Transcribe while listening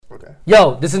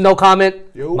Yo, this is No Comment.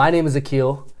 Yo. My name is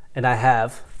Akil, and I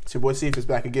have... It's your boy Sephus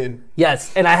back again.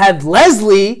 Yes, and I have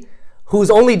Leslie, who's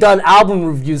only done album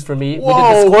reviews for me. Whoa. We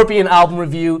did the Scorpion album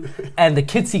review, and the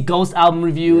Kitsy Ghost album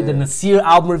review, the Nasir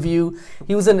album review.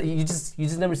 He was in... You just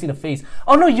never seen a face.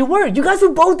 Oh, no, you were. You guys were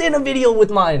both in a video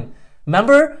with mine.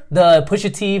 Remember the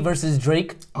Pusha T versus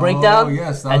Drake breakdown? Oh,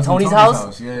 yes. At Tony's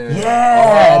house?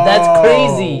 Yeah, that's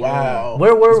crazy. Wow.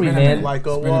 Where were we, man? Like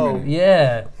a whoa.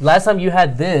 Yeah. Last time you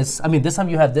had this. I mean, this time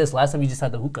you had this. Last time you just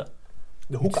had the hookah.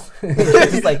 The hookah.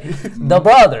 It's like, the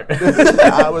brother.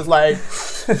 I was like,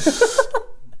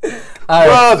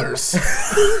 brothers.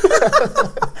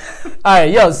 All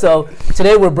right, yo, so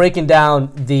today we're breaking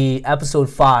down the episode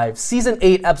 5, season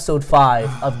 8, episode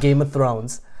 5 of Game of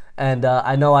Thrones. And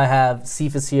I know I have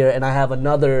Sephus here, and I have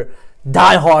another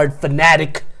diehard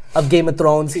fanatic of Game of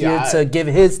Thrones here to give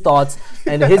his thoughts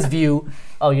and his view.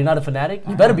 Oh, you're not a fanatic?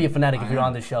 You better be a fanatic if you're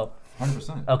on this show.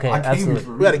 100%. Okay,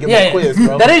 absolutely. We gotta give him a quiz,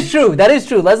 bro. That is true. That is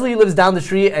true. Leslie lives down the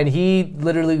street, and he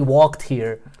literally walked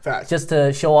here just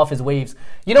to show off his waves.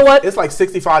 You know what? It's like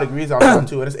 65 degrees outside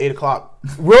too, and it's 8 o'clock.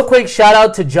 Real quick, shout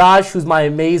out to Josh, who's my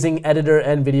amazing editor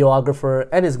and videographer,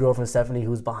 and his girlfriend Stephanie,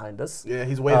 who's behind us. Yeah,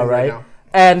 he's waving right now.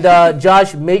 And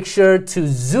Josh, make sure to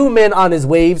zoom in on his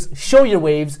waves. Show your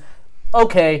waves.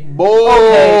 Okay.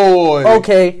 Boy.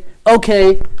 Okay. All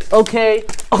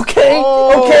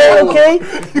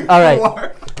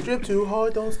right. Drip too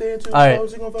hard, don't stand too right.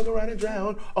 close. You're gonna fuck around and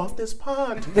drown off this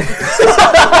pond.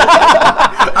 I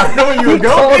know where you were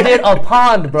going. Called it a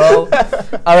pond, bro.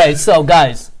 All right, so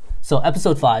guys. So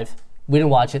episode 5. We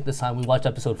didn't watch it this time. We watched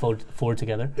episode 4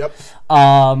 together. Yep.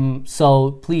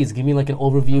 So please give me like an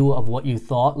overview of what you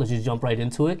thought. Let's just jump right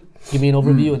into it. Give me an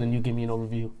overview, and then you give me an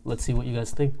overview. Let's see what you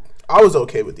guys think. I was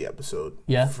okay with the episode.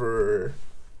 Yeah. For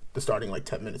the starting like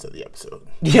 10 minutes of the episode.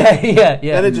 Yeah.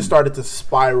 Then it just started to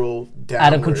spiral down.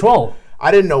 Out of control.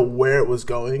 I didn't know where it was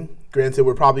going. Granted,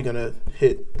 we're probably gonna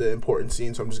hit the important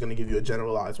scene, so I'm just gonna give you a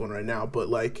generalized one right now. But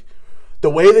like the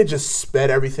way they just sped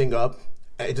everything up,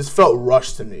 it just felt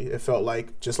rushed to me. It felt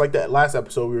like, just like that last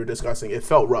episode we were discussing, it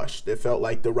felt rushed. It felt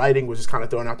like the writing was just kind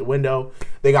of thrown out the window.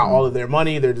 They got all of their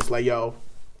money. They're just like, yo,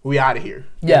 we out of here.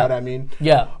 You know what I mean?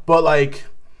 Yeah. But like,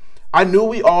 I knew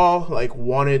we all like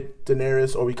wanted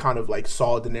Daenerys, or we kind of like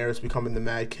saw Daenerys becoming the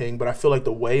Mad King. But I feel like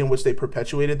the way in which they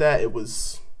perpetuated that,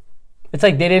 it's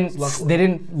like they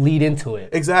didn't lead into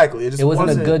it. Exactly. It wasn't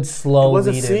a good slow. It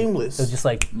wasn't lead seamless. It was just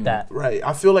like that. Right.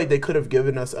 I feel like they could have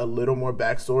given us a little more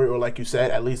backstory, or like you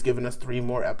said, at least given us 3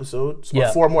 more episodes, or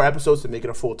 4 more episodes to make it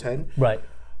a full 10. Right.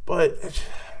 But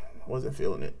I wasn't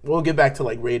feeling it. We'll get back to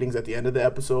like ratings at the end of the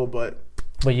episode, but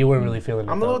you weren't really feeling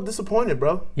it. I'm a little disappointed,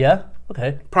 bro. Yeah.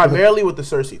 Okay. Primarily with the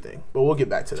Cersei thing, but we'll get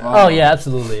back to that. Oh yeah,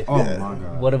 absolutely. Oh my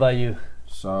god. What about you?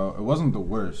 So it wasn't the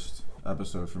worst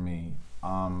episode for me.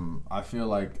 I feel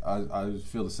like I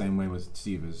feel the same way with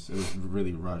Sephus. It was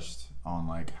really rushed on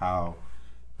like how.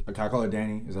 Can I call her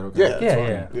Danny? Is that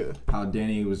okay? Yeah. How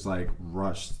Danny was like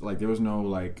rushed. Like there was no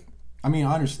like. I mean,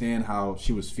 I understand how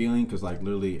she was feeling because like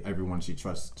literally everyone she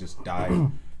trusts just died,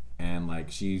 and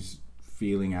like she's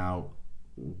feeling out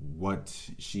what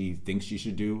she thinks she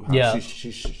should do. How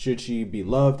should she be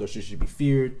loved or should she be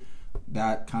feared?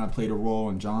 That kind of played a role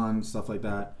in Jon, stuff like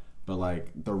that. But like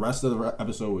the rest of the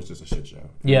episode was just a shit show.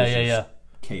 Yeah.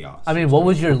 Chaos. I mean, what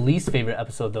was your least favorite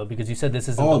episode though? Because you said this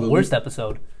isn't the worst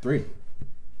episode. 3.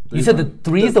 You said the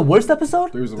 3 is the worst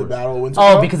episode? 3 is the worst. Battle of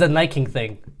Winterfell? Oh, because of the Night King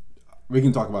thing. We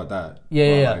can talk about that.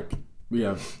 Yeah. Like,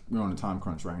 we're on a time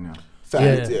crunch right now.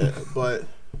 Fact, but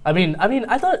I mean,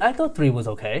 I thought 3 was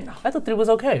okay. I thought 3 was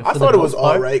okay. I thought it was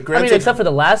all right. I mean, except for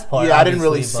the last part. Yeah, I didn't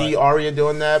really see Arya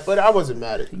doing that, but I wasn't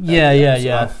mad at it.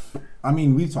 Yeah. I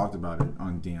mean, we talked about it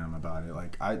on DM about it.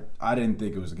 Like, I didn't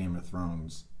think it was Game of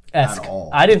Thrones at all.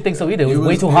 I didn't think so either. It was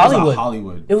way too Hollywood.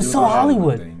 Hollywood. It was so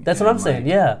Hollywood. That's what I'm saying.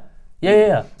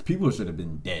 Yeah. People should have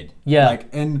been dead. Yeah. Like,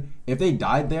 and if they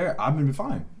died there, I'd been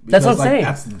fine. That's what I'm saying.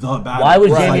 That's the battle. Why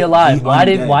was Jaime alive?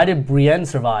 Why did Brienne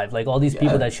survive? Like all these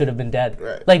people that should have been dead.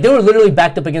 Right. Like they were literally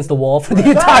backed up against the wall for the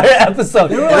entire episode.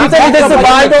 They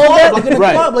survived all that. Like in the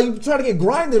club, like you trying to get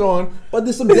grinded on, but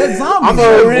there's some dead zombies. I'm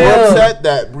more upset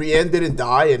that Brienne didn't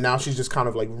die, and now she's just kind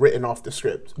of like written off the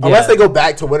script. Unless they go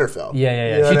back to Winterfell.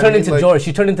 Yeah. You know she turned into Jorah.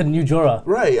 She turned into New Jorah.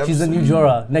 Right. She's the New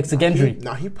Jorah next to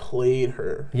Gendry. He played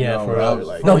her. Yeah, for real.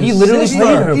 Like, no, he literally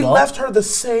played her, bro. He left her the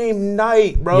same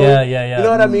night, bro. Yeah. You know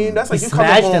what I mean? That's like you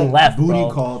coming home and left, booty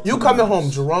bro. call. You coming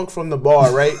home drunk from the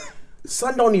bar, right?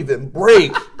 Sun don't even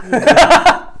break.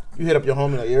 You hit up your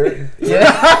homie like,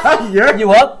 Yeah.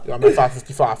 You up? I'm at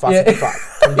 5:55.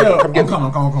 I'm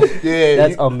coming. Yeah,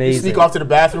 That's you amazing. sneak off to the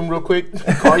bathroom real quick.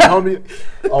 Call your homie.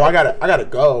 Oh, I gotta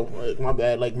go. Like, my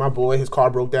bad. Like my boy, his car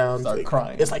broke down. Start Like,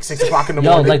 crying. It's like 6 o'clock in the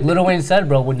Yo, morning. like Lil Wayne said,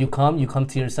 bro, when you come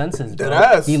to your senses, bro.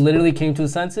 Deadass. He literally came to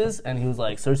his senses, and he was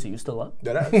like, Cersei, you still up?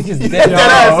 Dead ass. He just Dead did.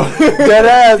 ass. Dead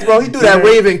ass, bro. He do that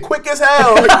waving quick as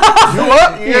hell. You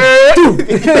up? Yeah.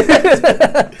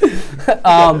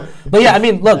 But yeah, I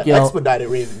mean, look, yo. Expedited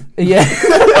raving. Yeah.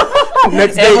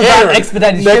 Next day Amazon air.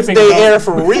 expedited Next shipping, day bro. air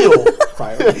for real. You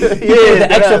paid the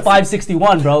extra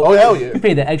 $5.61, bro. Oh, hell yeah. You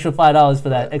paid the extra $5 for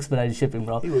that expedited shipping,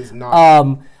 bro. He was not.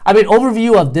 I mean,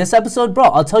 overview of this episode, bro.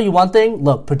 I'll tell you one thing.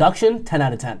 Look, production, 10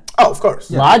 out of 10. Oh, of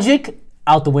course. Logic,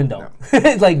 out the window.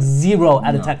 Like 0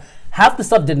 out of 10. Half the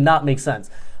stuff did not make sense.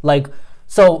 Like,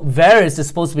 so Varys is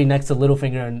supposed to be next to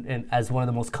Littlefinger and as one of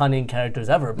the most cunning characters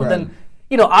ever. But then,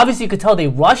 you know, obviously you could tell they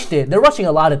rushed it. They're rushing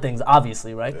a lot of things,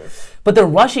 obviously, right? Yeah. But they're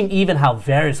rushing even how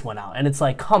Varys went out. And it's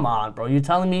like, come on, bro. You're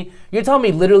telling me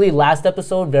literally last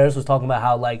episode, Varys was talking about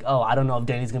how, like, oh, I don't know if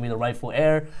Dany's going to be the rightful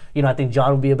heir. You know, I think Jon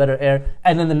will be a better heir.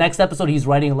 And then the next episode, he's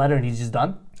writing a letter and he's just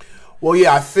done. Well,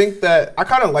 yeah, I think that I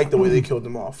kind of like the way they killed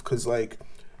him off because, like,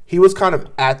 he was kind of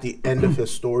at the end of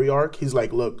his story arc. He's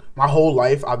like, look, my whole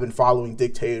life I've been following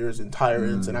dictators and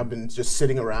tyrants and I've been just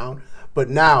sitting around. But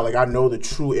now, like, I know the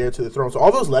true heir to the throne. So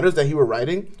all those letters that he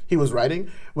was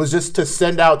writing was just to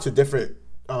send out to different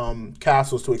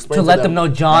castles to explain to let them know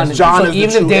Jon. So is even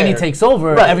if Dany takes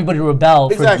over, everybody rebel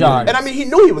for Jon. And I mean, he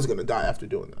knew he was going to die after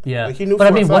doing that. Yeah. Like, he knew. But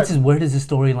I mean, where does his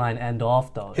storyline end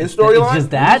off, though? His storyline? It's just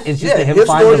that? It's just him his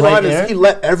finding the right storyline heir? is he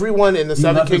let everyone in the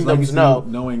Seven Kingdoms know.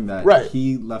 Knowing that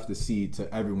he left the seed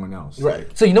to everyone else. Right.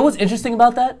 So you know what's interesting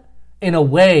about that? In a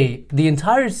way, the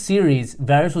entire series,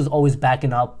 Varys was always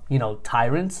backing up, you know,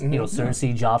 tyrants, you know,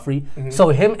 Cersei, Joffrey. So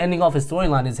him ending off his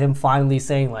storyline is him finally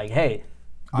saying, like, hey,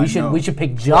 we should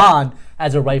pick Jon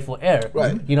as a rightful heir.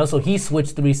 Right. You know, so he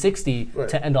switched 360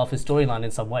 to end off his storyline in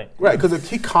some way. Right, because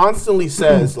he constantly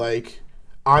says, like,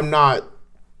 I'm not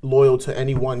loyal to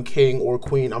any one king or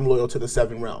queen. I'm loyal to the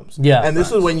 7 realms. Yeah. And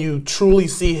this is when you truly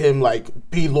see him, like,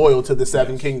 be loyal to the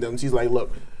 7 kingdoms. He's like,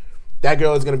 look, that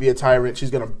girl is going to be a tyrant. She's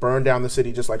going to burn down the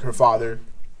city just like her father.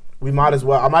 I might as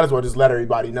well just let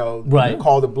everybody know. Right.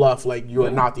 Call the bluff, like, you are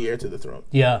not the heir to the throne.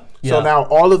 Yeah. So now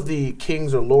all of the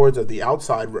kings or lords of the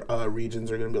outside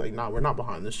regions are going to be like, nah, we're not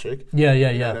behind this chick. Yeah.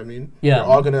 You know what I mean? Yeah. They're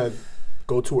all going to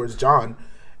go towards Jon.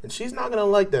 And she's not going to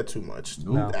like that too much.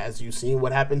 No. As you've seen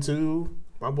what happened to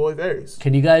my boy Varys.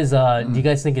 Can you guys, do you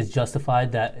guys think it's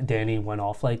justified that Dany went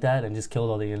off like that and just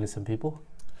killed all the innocent people?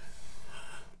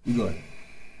 You go ahead.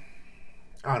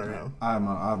 I don't know. I have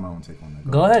my own take on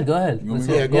that. Go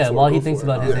ahead. While he thinks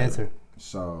about his answer.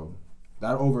 So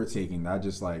that overtaking, that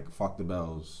just like fuck the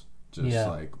bells, just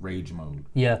like rage mode.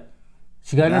 Yeah,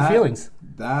 she got in her feelings.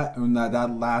 That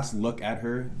last look at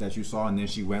her that you saw, and then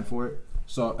she went for it.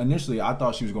 So initially, I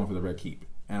thought she was going for the Red Keep,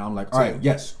 and I'm like, all right,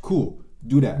 yes, cool.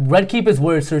 Do that. Red Keep is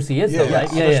where Cersei is, though,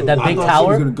 right? Yeah. That big I thought tower. she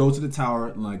was gonna go to the tower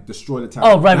and like destroy the tower.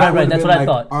 Oh, right. That's what I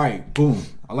thought. All right, boom.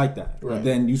 I like that. Right. But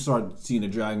then you start seeing the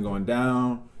dragon going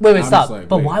down. Wait, stop. Like,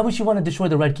 but why would she want to destroy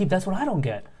the Red Keep? That's what I don't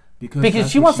get. Because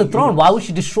she wants the throne. Why would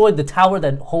she destroy the tower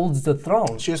that holds the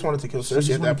throne? She just wanted to kill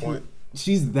Cersei at that point.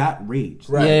 She's that rage.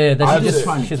 Right. Yeah. She's just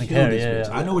trying to doesn't kill care. this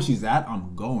bitch. I know where she's at.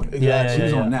 I'm going. Exactly.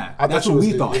 She's on that. That's what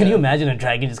we thought. Can you imagine a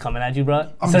dragon just coming at you, bro?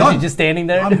 I'm Cersei done. just standing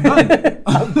there. I'm done.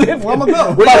 Where am I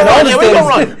going? Where you gonna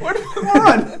run? Where am I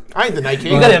run? I ain't the Night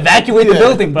King. You gotta evacuate the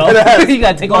building, bro. You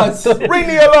gotta take off. Ring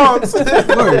the alarms.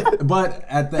 But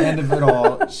at the end of it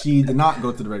all, she did not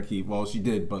go to the Red Keep. Well, she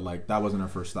did, but like that wasn't her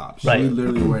first stop. She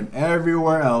literally went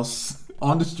everywhere else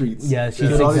on the streets. Yeah, she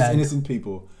killed all these innocent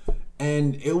people,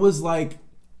 and it was like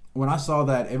when I saw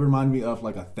that, it reminded me of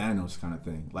like a Thanos kind of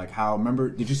thing. Like how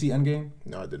did you see Endgame?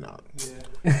 No, I did not.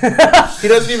 Yeah. He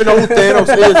doesn't even know who Thanos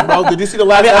is, bro. Did you see the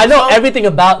last episode? I know everything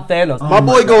about Thanos. My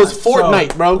boy goes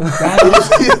Fortnite, bro.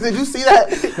 Did you see that?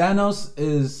 Thanos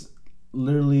is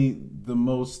literally the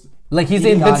most like he's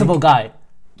the invincible guy.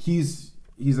 He's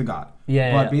a god.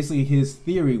 But basically his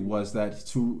theory was that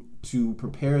to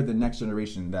prepare the next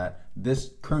generation, that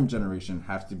this current generation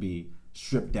has to be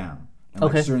stripped down. And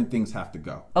like certain things have to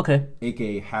go. Okay.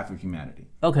 AKA half of humanity.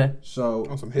 Okay. So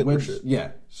on some Hitler shit.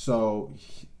 Yeah. So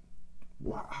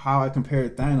how I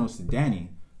compared Thanos to Dany,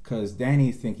 because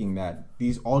Dany's thinking that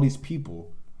all these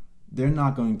people, they're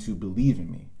not going to believe in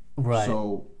me. Right.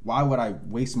 So why would I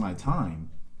waste my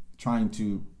time trying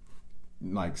to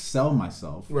like sell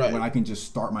myself when I can just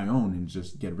start my own and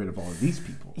just get rid of all of these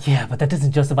people. Yeah, but that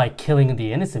doesn't justify killing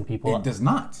the innocent people. It does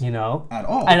not. You know? At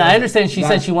all. And I understand she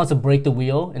said she wants to break the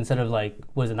wheel instead of like,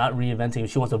 was it not reinventing?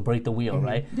 She wants to break the wheel,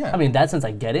 right? Yeah. I mean, in that sense, I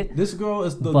get it. This girl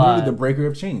is literally the breaker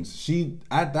of chains. She,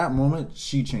 at that moment,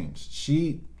 she changed.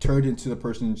 She turned into the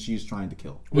person she's trying to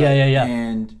kill. Yeah.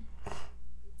 And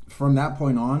from that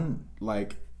point on,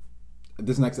 like,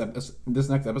 this next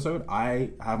episode, I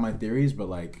have my theories, but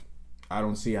like, I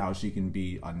don't see how she can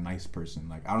be a nice person.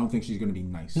 Like, I don't think she's gonna be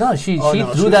nice. No, she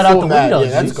threw that out the window. Yeah,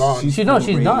 that's gone. She's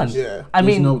done. Yeah. I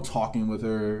mean, no talking with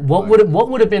her. What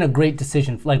would have been a great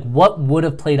decision? Like, what would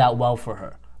have played out well for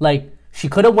her? Like, she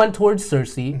could have went towards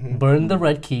Cersei, burned the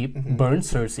Red Keep, burned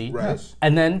Cersei,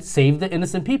 and then saved the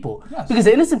innocent people. Yes. Because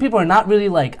the innocent people are not really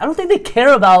like, I don't think they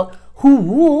care about who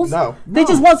rules. No. They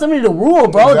just want somebody to rule,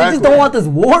 bro. Exactly. They just don't want this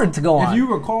war to go on. If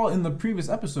you recall, in the previous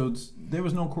episodes, there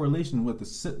was no correlation with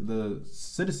the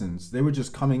citizens. They were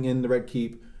just coming in the Red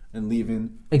Keep and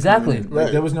leaving. Exactly. Like,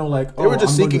 right. There was no like. They were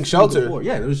just seeking shelter.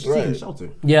 Yeah, they were just seeking shelter.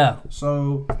 Yeah.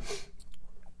 So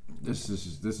this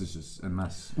is just a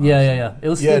mess. Yeah. It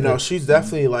was. Stupid. No, she's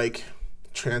definitely like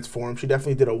transformed. She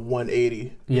definitely did a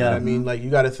 180. You know what I mean? Like, you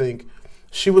got to think.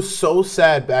 She was so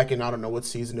sad back in, I don't know what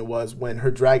season it was, when her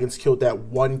dragons killed that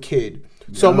one kid.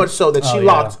 So much so that she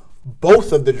locked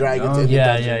both of the dragons in the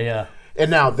dungeon. Yeah. And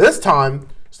now this time,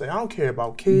 it's like, I don't care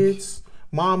about kids,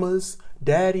 mamas,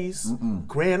 daddies,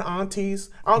 grand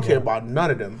aunties. I don't care about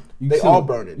none of them. They all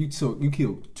burn it. You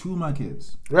killed two of my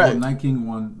kids. Right. The Night King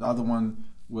one, the other one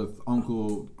with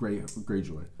Uncle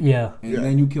Greyjoy. Yeah. And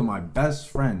then you kill my best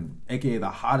friend, aka the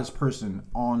hottest person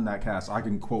on that cast. I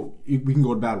can quote. We can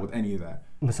go to battle with any of that.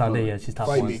 Missandei, she's top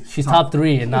Fight one. me. She's top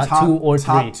 3 and not 2 or 3.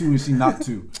 Top 2 is she not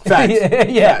 2. Facts.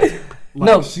 Yeah. Like,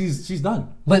 No, she's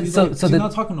done. But she's she's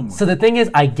not talking no more. So the thing is,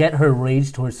 I get her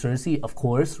rage towards Cersei, of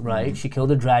course, right? She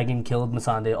killed a dragon, killed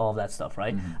Missandei, all of that stuff,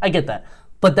 right? I get that.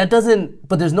 But that doesn't.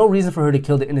 But there's no reason for her to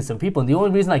kill the innocent people. And the only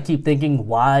reason I keep thinking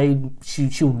why she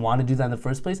would want to do that in the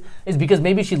first place is because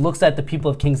maybe she looks at the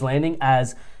people of King's Landing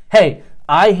as, hey,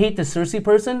 I hate the Cersei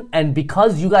person, and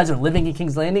because you guys are living in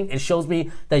King's Landing, it shows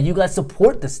me that you guys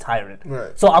support this tyrant.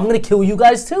 Right. So I'm gonna kill you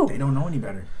guys too. They don't know any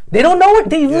better. They don't know it.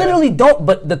 They literally don't.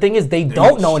 But the thing is, they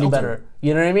don't know any better.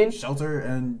 You know what I mean? Shelter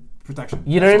and protection.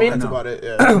 You know what I mean? That's about it,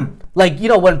 yeah. Like, you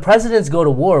know, when presidents go to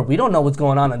war, we don't know what's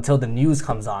going on until the news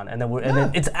comes on, and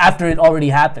then it's after it already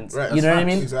happens. Right, you know what I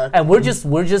facts, mean? exactly. And we're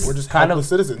just kind of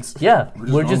citizens. Yeah, we're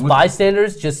just going with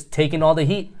bystanders, just taking all the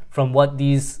heat from what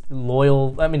these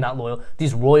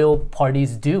these royal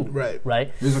parties do.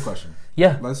 Right. Here's a question.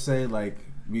 Yeah. Let's say like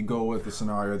we go with the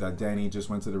scenario that Dany just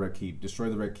went to the Red Keep,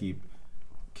 destroyed the Red Keep,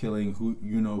 killing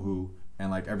who, and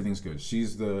like everything's good.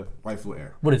 She's the rightful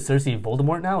heir. What is Cersei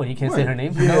Voldemort now? You can't say her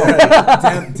name.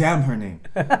 No, damn her name.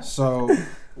 So,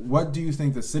 what do you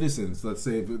think the citizens? Let's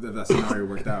say if that scenario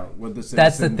worked out, would the citizens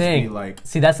That's the thing. be like?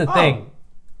 See, that's the thing.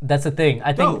 That's the thing.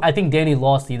 I think Dany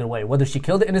lost either way. Whether she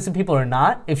killed the innocent people or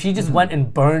not, if she just went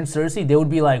and burned Cersei, they would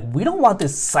be like, we don't want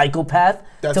this psychopath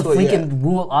to freaking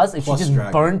rule us. If Plus she just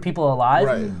dragon. burned people alive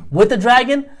Right. with the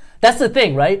dragon. That's the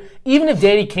thing, right? Even if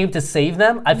Dany came to save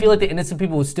them, I feel like the innocent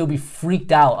people would still be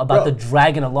freaked out about the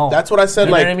dragon alone. That's what I said. You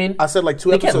know like what I mean? I said like 2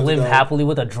 They episodes can't live ago. happily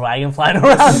with a dragon flying around.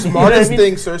 You know what I Smartest mean?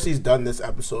 thing Cersei's done this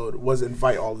episode was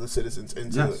invite all the citizens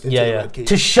into the Red Keep.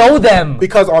 To show them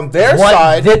Because on their what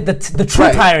side, the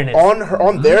true tyrant is.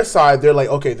 on their side, they're like,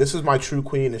 okay, this is my true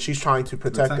queen, and she's trying to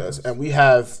protect us. And we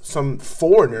have some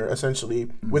foreigner essentially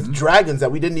with dragons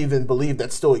that we didn't even believe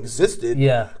that still existed.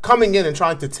 Yeah. Coming in and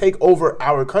trying to take over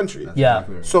our country. Yeah.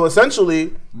 Exactly right. So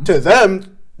essentially, to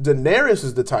them, Daenerys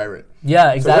is the tyrant. Yeah,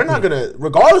 So exactly. they're not gonna,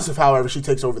 regardless of however she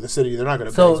takes over the city, they're not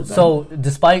gonna. So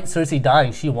despite Cersei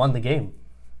dying, she won the game.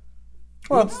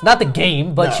 Well, not the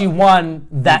game, but she won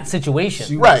that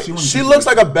situation. Right. She She looks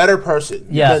like a better person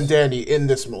Yes. than Dany in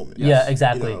this moment. Yeah,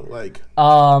 exactly. You know, like,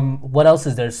 What else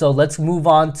is there? So let's move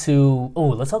on to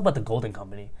let's talk about the Golden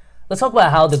Company. Let's talk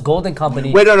about how the Golden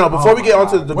Company. wait, no. Before we get my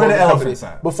onto God. the Where Golden the Company, elephants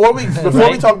at? before we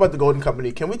Right? talk about the Golden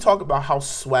Company, can we talk about how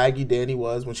swaggy Dany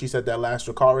was when she said that last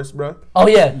Dracarys, bro? Oh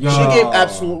yeah, She gave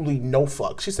absolutely no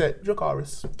fuck. She said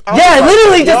Dracarys. I was yeah, like,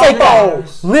 literally just like yo.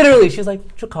 that. Literally, she's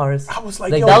like Dracarys. I was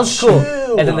like, yo, that was cool.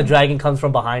 chill. And then the dragon comes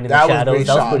from behind in That the was shadows. great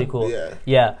That was shot. pretty cool. Yeah.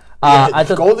 Yeah. Yeah, I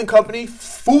thought Golden Company,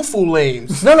 foo-foo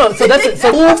lames. no. So that's it.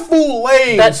 So Foo-foo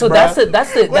lames. that's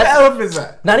bruh. What elephant is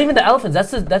that? Not even the elephants.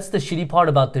 That's the shitty part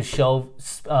about this show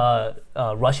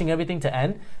rushing everything to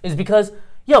end is because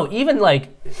yo, even like,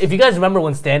 if you guys remember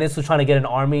when Stannis was trying to get an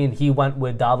army and he went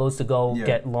with Davos to go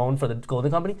get loan for the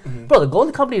Golden Company, bro, the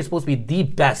Golden Company is supposed to be the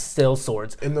best still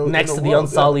swords next to the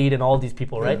Unsullied and all these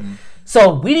people, right?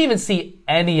 So we didn't even see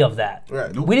any of that.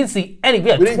 Right. We didn't see any. We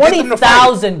had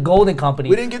 20,000 Golden Company.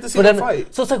 We didn't get to see them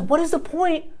fight. So it's like, what is the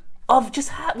point of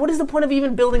just? What is the point of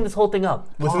even building this whole thing up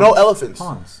with no elephants?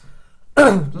 Pawns.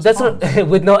 That's what,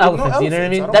 with no elephants. You know what I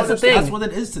mean? That's the thing. That's what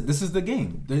it is. This is the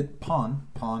game. Pawn.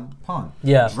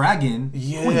 Yeah. Dragon.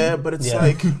 Yeah, queen. but it's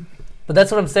like. But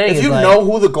that's what I'm saying. If you know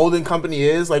who the Golden Company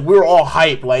is, like we were all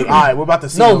hype. Like, all right, we're about to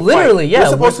see. No, literally, fight. yeah. We're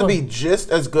supposed to be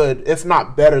just as good, if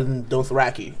not better, than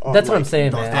Dothraki. That's what I'm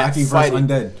saying, man. Dothraki versus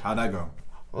Undead. How'd that go?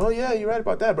 Oh yeah, you're right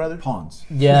about that, brother. Pawns.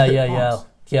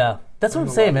 Yeah. That's what I'm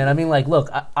saying, man. I mean, like, look,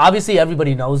 obviously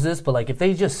everybody knows this, but like, if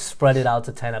they just spread it out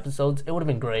to 10 episodes, it would have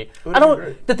been great.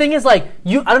 The thing is, like,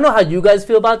 I don't know how you guys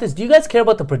feel about this. Do you guys care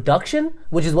about the production,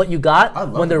 which is what you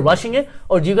got when they're rushing it,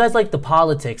 or do you guys like the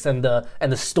politics and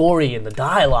the story and the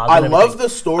dialogue? I love the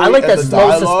story. I like that the slow,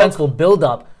 dialogue, suspenseful build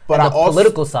up. But the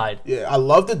political side. Yeah, I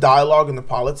love the dialogue and the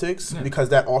politics because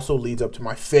that also leads up to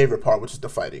my favorite part, which is the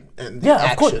fighting and the action.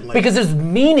 Of course, like, because there's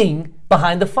meaning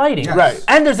behind the fighting, right?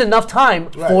 And there's enough time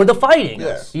for the fighting.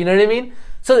 Yes. You know what I mean?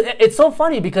 So it's so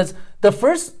funny because the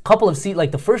first couple of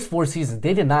the first 4 seasons,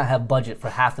 they did not have budget for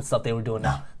half the stuff they were doing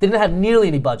now. They didn't have nearly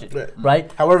any budget, right?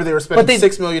 However, they were spending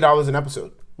 $6 million an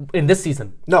episode. In this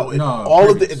season, all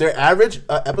of their average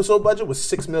episode budget was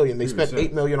 $6 million. They spent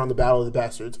 $8 million on the Battle of the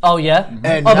Bastards. Oh yeah,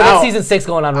 and but that's season 6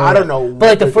 going on. I don't know, but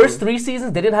like the first 3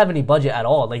 seasons, they didn't have any budget at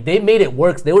all. Like they made it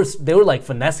work. They were like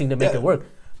finessing to make it work.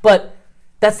 But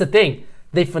that's the thing.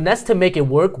 They finessed to make it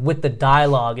work with the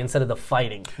dialogue instead of the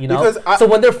fighting, you know? So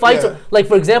when their fights, like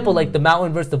for example, like the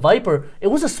Mountain versus the Viper, it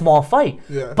was a small fight.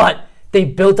 But they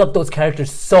built up those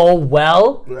characters so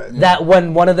well that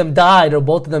when one of them died or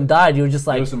both of them died, you were just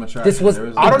like, this was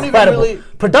incredible.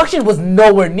 Production was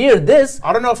nowhere near this.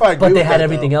 I don't know if I agree with that. But they had that,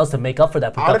 everything else to make up for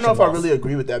that production. I don't know if loss. I really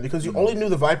agree with that because you only knew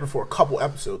the Viper for a couple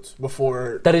episodes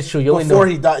before. That is true. You only before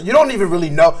he died. You don't even really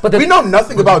know. But we know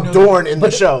nothing about Dorne in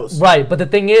the shows. Right, but the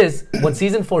thing is, when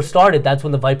season 4 started, that's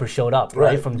when the Viper showed up,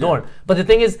 right, from Dorne. But the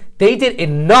thing is, they did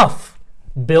enough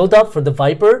build up for the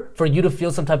Viper for you to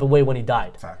feel some type of way when he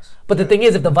died. Facts. But the thing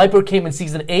is, if the Viper came in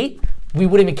season 8, we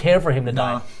wouldn't even care for him to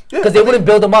die. Because they wouldn't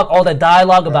build him up, all that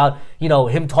dialogue about, you know,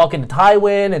 him talking to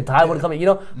Tywin and Tywin coming, you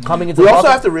know, coming into the We also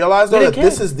have to realize, though, that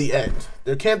this is the end.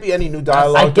 There can't be any new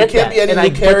dialogue. There can't be any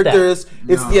new characters.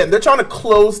 It's the end. They're trying to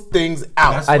close things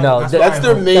out. I know. That's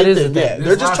their main thing.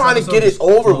 They're just trying to get it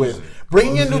over with.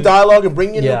 Bringing in new dialogue and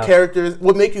bringing in new characters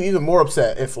would make you even more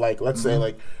upset if, like, let's say,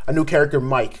 like, a new character,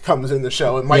 Mike, comes in the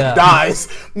show and Mike dies.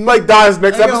 Mike dies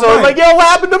next episode. It's like, yo, what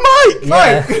happened to Mike?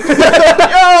 Mike!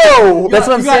 Yo! That's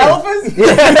what I'm saying. Elephants?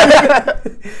 Yeah.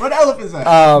 What elephants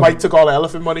are? Mike took all the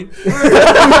elephant money.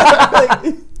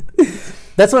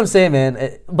 That's what I'm saying,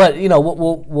 man. But you know,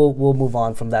 we'll move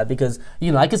on from that because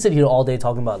you know I could sit here all day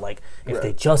talking about like if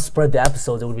they just spread the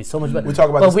episodes, it would be so much better. We talk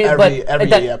about this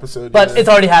every episode, but it's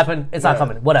already happened. It's not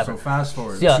coming. Whatever. So fast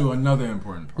forward to another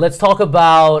important part. Let's talk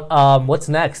about what's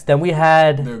next. Then we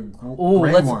had the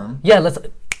Grey Worm.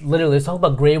 Let's talk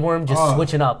about Grey Worm just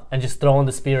switching up and just throwing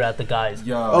the spear at the guys.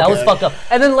 Yo. That was fucked up.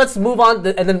 And then let's move on.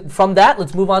 And then from that,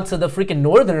 let's move on to the freaking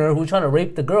Northerner who's trying to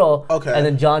rape the girl. Okay. And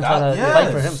then Jon trying to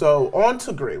fight for him. So on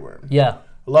to Grey Worm. Yeah.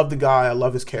 I love the guy. I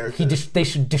love his character. They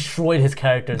destroyed his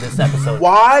character this episode.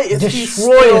 Why is he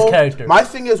his character? My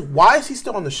thing is, why is he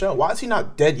still on the show? Why is he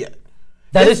not dead yet?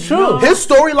 That is true. His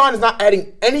storyline is not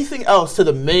adding anything else to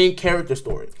the main character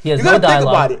story. He has no dialogue. Think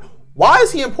about it. Why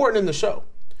is he important in the show?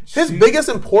 His biggest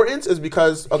importance is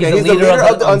because he's the leader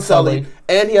of the Unsullied,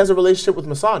 and he has a relationship with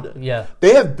Missandei. Yeah,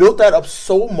 they have built that up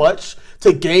so much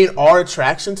to gain our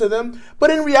attraction to them, but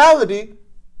in reality,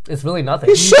 it's really nothing.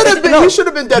 He should have been. He should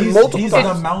have been dead multiple times. He's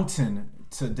the mountain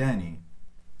to Dany,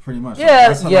 pretty much.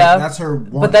 Yeah, that's her.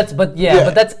 One. But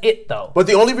that's it though. But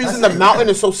the only reason the mountain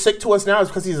is so sick to us now is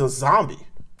because he's a zombie.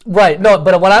 Right. No,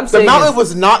 but what I'm saying the mountain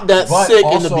was not that sick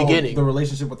in the beginning. The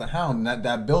relationship with the Hound,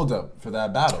 that build up for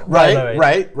that battle.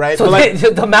 Right. So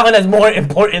the mountain has more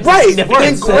importance. Right.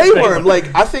 Then Grey Worm,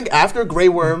 like I think after Grey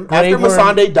Worm, after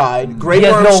Missandei died, Grey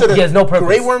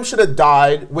Worm should have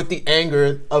died with the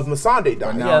anger of Missandei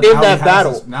dying in that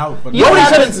battle. What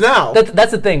happens now?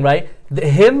 That's the thing, right?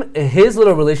 His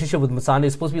little relationship with Missandei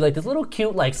is supposed to be like this little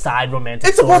cute, like side romantic.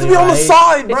 It's supposed to be on the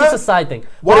side, bro. It's just a side thing.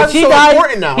 Why is it so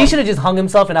important now? He should have just hung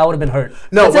himself, and I would have been hurt.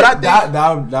 No, that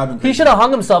he been should have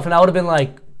hung himself, and I would have been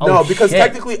like, No, because shit.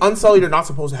 technically Unsullied are not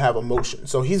supposed to have emotion.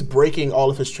 So he's breaking all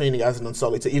of his training as an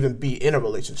Unsullied to even be in a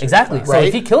relationship. Exactly. Right? So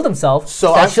if he killed himself, So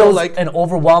that I feel shows like- an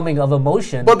overwhelming of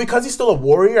emotion. But because he's still a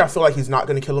warrior, I feel like he's not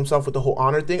going to kill himself with the whole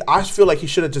honor thing. I feel like he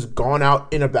should have just gone out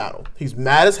in a battle. He's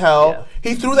mad as hell. Yeah.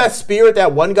 He threw that spear at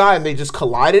that one guy and they just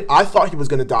collided. I thought he was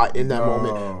going to die in that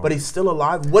moment. But he's still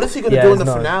alive. What is he going to do in the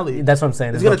finale? That's what I'm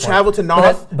saying. He's There's going to no travel point. to But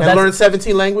North but and learn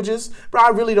 17 languages? Bro, I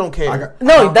really don't care. I got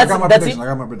my that's prediction. I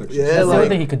got my prediction. Yeah, That's the like- only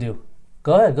thing he could do.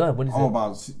 Go ahead. What is Oh, it?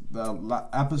 about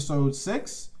episode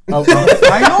 6? Oh,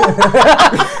 Final?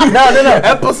 no.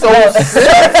 Episode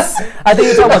 6? I think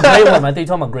you're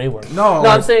talking about Grey Worm. No,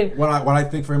 I'm saying. what I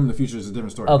think for him in the future is a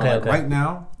different story. Okay, But, like, okay. right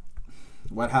now,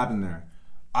 what happened there?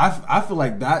 I feel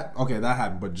like that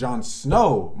happened. But Jon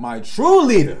Snow, my true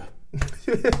leader,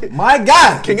 my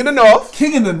guy, King of the North.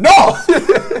 King in the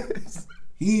North.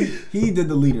 he did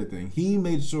the leader thing. He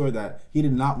made sure that he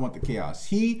did not want the chaos.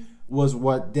 He was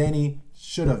what Dany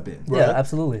should have been. Yeah,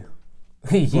 absolutely.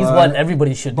 He's But- what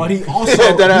everybody should But be. he also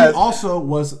That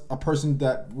was a person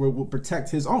that will protect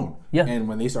his own. Yeah. And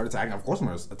when they started attacking, of course, I'm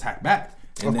going to attack back.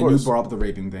 And Of then course. you brought up the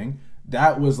raping thing.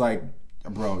 That was like,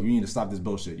 bro, you need to stop this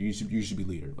bullshit. You should be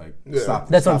leader. Like, stop.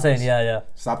 That's what I'm stop saying. this. Yeah.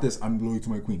 Stop this. I'm loyal to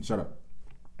my queen. Shut up.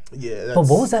 Yeah, that's, But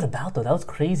what was that about though? That was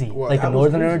crazy. What? Like a That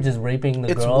was northerner just raping the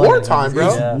It's girl. wartime, and bro.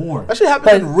 It's Yeah. war. that shit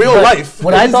happened in real but life.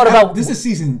 What I thought about This is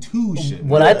season 2 shit.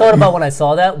 What I thought about when I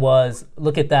saw that was,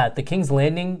 look at that. The King's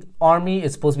Landing army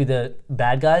is supposed to be the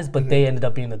bad guys, but they ended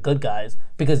up being the good guys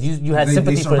because you had They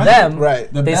sympathy for surrendered. them.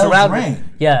 Right. The They bells surrounded. rang.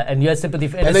 Yeah, and you had sympathy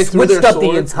for, and they it threw their switched up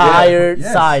the swords. entire Yeah.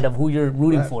 Yes. side of who you're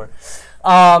rooting for.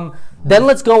 Then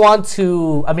let's go on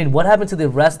to, what happened to the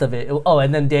rest of it? Oh,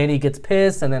 and then Dany gets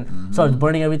pissed and then starts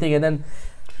burning everything, and then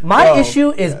my Oh,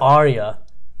 issue is Arya.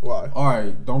 Why? All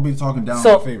right, don't be talking down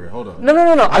So- my favorite. Hold on. No.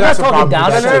 I'm got not some talking problems down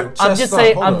on with that her. too. I'm Just just stop,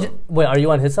 saying. hold on. Wait, are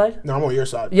you on his side? No, I'm on your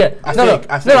side. Yeah. I No,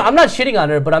 think. I'm not shitting on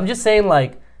her, but I'm just saying,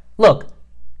 like, look,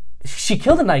 she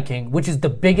killed the Night King, which is the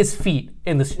biggest feat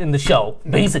in the show,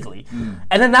 basically.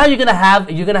 And then now you're gonna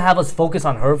have us focus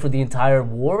on her for the entire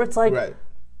war. It's like, Right.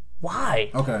 why?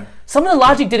 Okay. Some of the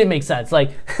logic didn't make sense.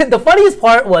 Like, the funniest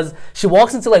part was she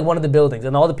walks into like one of the buildings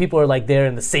and all the people are like there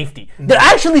in the safety. They're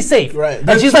actually safe. Right. And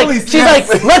They're she's like, truly let's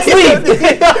leave.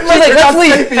 She's like, let's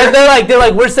leave. And they're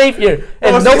like, we're safe here.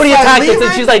 And Oh, nobody she's like, attacked us. And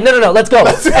leaving? she's like, no, let's go. And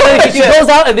then she goes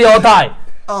out and they all die.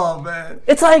 Oh man.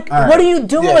 It's like, right. what are you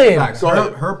doing? Yeah, Facts. Go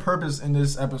ahead. Her purpose in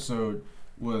this episode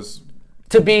was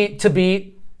To be the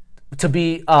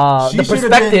should've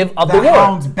perspective been of the war.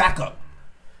 Hound's backup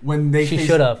when they She faced-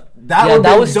 should have. That Yeah, would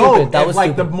that be was dope. stupid. That If, was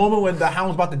like stupid. the moment when the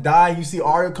Hound's about to die, you see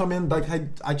Arya come in like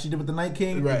I she did with the Night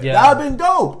King. Right. Yeah. That would have been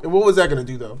dope. What was that gonna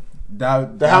do though?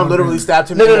 That The Hound literally stabbed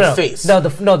him No, in no, the face. No, the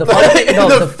funny In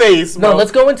the face, No, bro.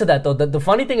 let's go into that though. The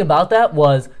funny thing about that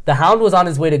was the Hound was on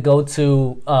his way to go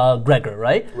to Gregor,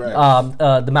 right? Right.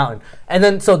 The mountain, and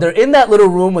then so they're in that little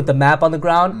room with the map on the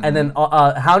ground, and then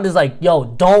Hound is like, "Yo,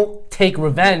 don't take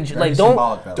revenge. Very like, don't,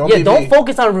 symbolic, though. Don't be don't me.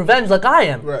 focus on revenge like I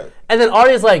am." Right. And then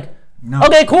Arya's like, No.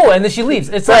 "Okay, cool," and then she leaves.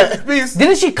 It's Right, like, please.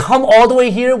 didn't she come all the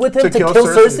way here with him to kill kill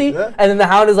Cersei, Cersei? yeah. And then the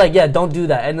Hound is like, "Yeah, don't do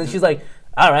that." And then she's like,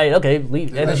 "All right, okay,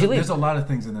 leave," and then she leaves. There's a lot of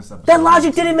things in this episode. That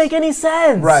logic didn't make any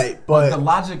sense. Right, But but the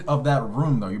logic of that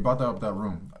room, though, you brought that up. That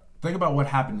room. Think about what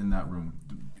happened in that room,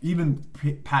 even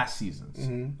past seasons.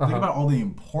 Think about all the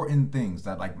important things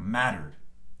that like mattered.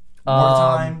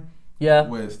 Wartime, Yeah.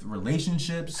 with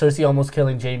relationships, Cersei almost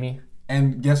killing Jaime.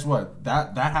 and guess what?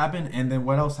 That happened, and then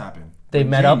what else happened? They With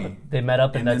met Jaime. up. They met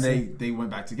up, and and then that's. they went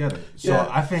back together. So Yeah.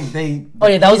 I think they. Oh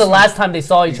yeah, that was the placement- last time they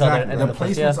saw each other. Exactly. And The then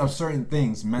placements yeah. of certain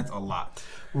things meant a lot.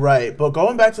 right. But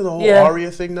going back to the whole Yeah.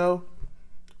 Arya thing though,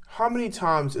 how many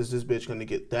times is this bitch gonna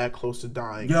get that close to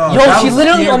dying? Yo, Yo, that she was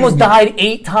literally scaring almost me. died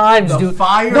 8 times, The dude.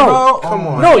 fire, no, bro. Come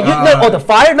on. No, the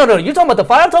fire? No, you're talking about the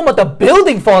fire. I'm talking about the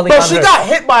building falling Bro, on she her. got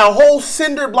hit by a whole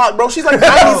cinder block, bro. She's like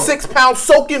 96 pounds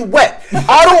soaking wet.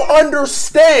 I don't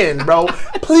understand, bro.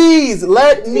 Please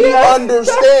let me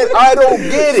understand. I don't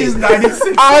get it. She's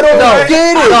 96. I don't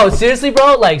get it. No, seriously,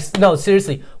 bro. Like, no,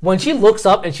 seriously. When she looks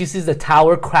up and she sees the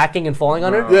tower cracking and falling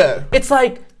on her, Yeah. it's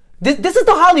like. This is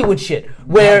the Hollywood shit,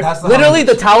 where that's the literally Hollywood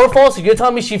the shit. tower falls. So you're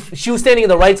telling me she was standing in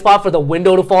the right spot for the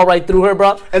window to fall right through her,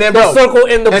 bro? And then, the bro, circle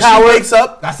in the and tower, she wakes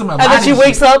up. That's some and then she Aladdin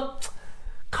wakes shit. up.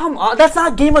 Come on, that's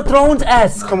not Game of Thrones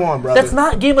esque. Come on, brother. That's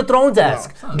not Game of Thrones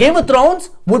esque. Game of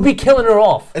Thrones would be killing her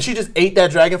off. And she just ate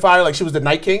that dragon fire like she was the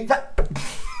Night King.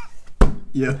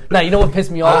 Yeah. Now you know what pissed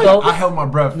me off though. I held my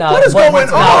breath. Nah, What is going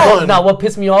on? Nah, what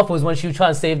pissed me off was when she was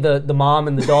trying to save the mom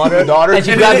and the daughter. The daughter? And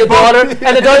she And grabbed then the daughter,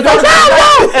 and the daughter's like,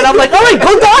 no! And I'm like, all right,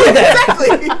 go die then.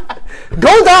 Exactly. Go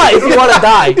Go die if you want to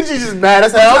die. She's just mad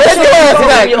as hell. That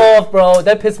pissed me off, bro.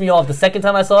 That pissed me off. The second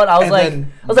time I saw it, I was like,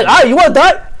 all right, you want to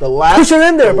die? Push her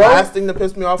in there, bro. The last thing that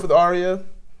pissed me off with Arya,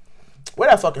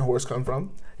 where'd that fucking horse come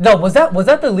from? No, was that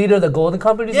the leader of the Golden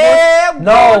Company's Yeah, horse?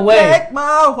 No way.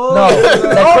 No,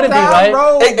 that couldn't be right.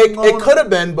 It could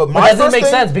have been, but That doesn't make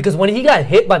sense because when he got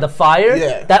hit by the fire,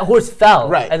 that horse fell,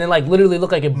 Right. and then like literally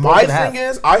looked like it broke My in half. thing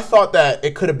is, I thought that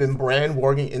it could have been Bran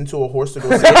warging into a horse to go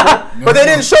save him, but they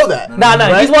didn't show that. Nah,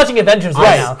 right? he's watching Avengers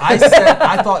right now.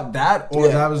 I thought that, or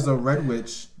Yeah. that was the Red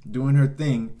Witch doing her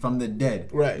thing from the dead.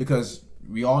 Right. Because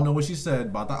we all know what she said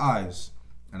about the eyes,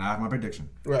 and I have my prediction.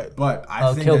 Right. But I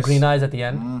I'll think kill that's- Green Eyes at the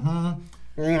end.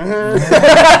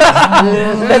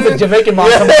 That's a Jamaican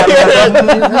mom coming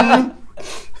out.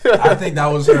 I think that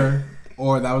was her,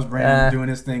 or that was Brandon doing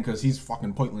his thing because he's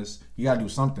fucking pointless. You gotta do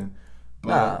something.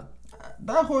 But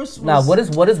that horse was... Now, what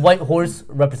does white horse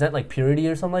represent? Like purity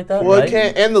or something like that? Well, right? it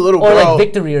can't, and the little Or girl, like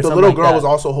victory or the something little like girl that. was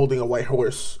also holding a white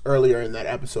horse earlier in that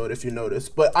episode, if you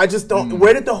noticed. But I just don't.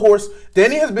 Where did the horse?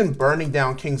 Danny has been burning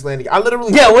down King's Landing. I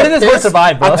literally where did this horse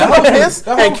survive, bro? I took a piss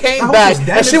and came back,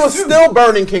 and she was still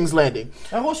burning King's Landing.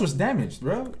 That horse was damaged,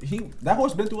 bro. That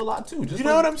horse been through a lot too. You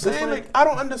know what I'm saying? Like I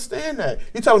don't understand that.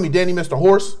 You telling me Danny missed a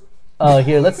horse?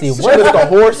 Here, let's see. She missed a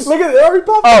horse? Look at it, every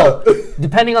pop up.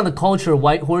 Depending on the culture,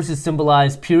 white horses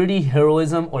symbolize purity,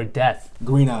 heroism, or death.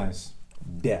 Green eyes,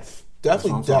 death.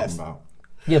 Definitely That's what I'm death. talking about.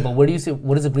 Yeah, but what do you see?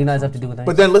 What does the green eyes have to do with anything?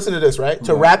 But then listen to this, right?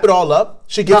 To wrap it all up,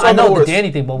 she gets I on the know the horse.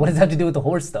 Danny thing, but what does that have to do with the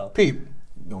horse, though? Peep.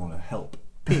 Gonna help.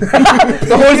 The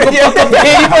horse go fuck up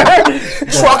Danny for her?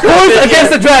 Truck Horse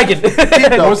against the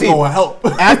dragon. Horse gonna help.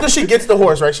 After she gets the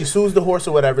horse, right? She soothes the horse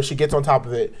or whatever. She gets on top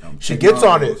of it. She taking gets her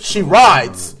on on it. the She horse.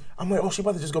 rides. I'm like, oh, she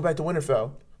about to just go back to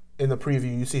Winterfell. In the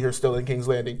preview, you see her still in King's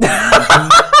Landing.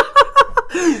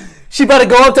 She better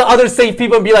go up to other safe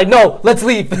people and be like, no, let's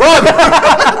leave. Brother,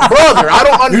 I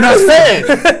don't understand.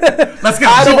 Let's go.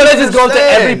 She better just go up to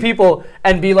understand. every people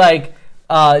and be like,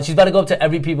 she's about to go up to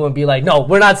every people and be like, no,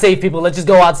 we're not safe people. Let's just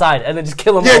go outside and then just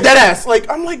kill them Yeah, all. dead ass. Like,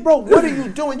 I'm like, bro, what are you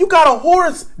doing? You got a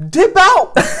horse. Dip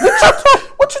out.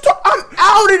 What you talking? I'm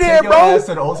out of there, Take your bro. ass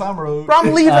to the Old Town Road. Bro,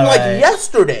 I'm leaving All like right.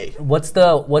 yesterday. What's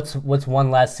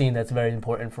one last scene that's very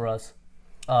important for us?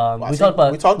 We think talked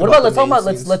about. we talked what about about? Let's the talk main about.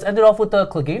 scenes. Let's end it off with the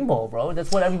Clegane Bowl, bro.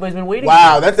 That's what everybody's been waiting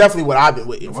Wow, for. that's definitely what I've been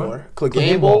waiting for.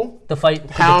 Clegane Bowl. The fight.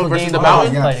 Hound the versus Clegane the Bowl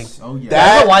Mountain? fighting. Yes. Oh, yeah. I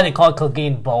That- don't know why they call it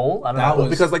Clegane Bowl. I don't That know. was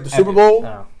Because like the epic. Super Bowl,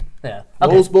 No. Yeah.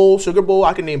 Okay. Rose Bowl, Sugar Bowl,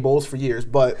 I can name bowls for years,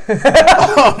 but Yeah.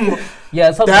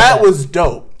 Let's talk about that was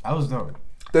dope. That was dope.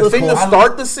 The thing cool. to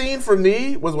start the scene for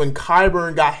me was when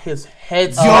Qyburn got his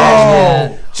head smashed.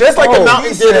 yeah. Just like the Oh,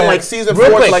 Mountain he did in said- like season Real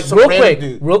 4 quick. to like some Real random quick.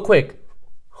 dude. Real quick.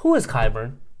 Who is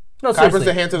Qyburn? No, Qyburn's seriously.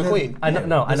 the hand to the queen. I know,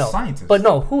 no, I the know. scientist. But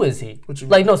no, who is he? What you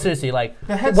Like, mean? no, seriously, like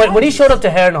head when he scientist. showed up to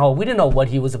Harrenhal, we didn't know what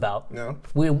he was about. No.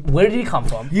 Where did he come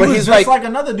from? He But was he's just like- like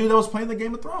another dude that was playing the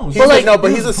Game of Thrones. He's like, but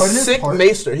he he's a was putting his sick part-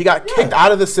 maester. He got kicked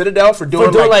out of the Citadel for doing,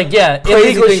 For doing like crazy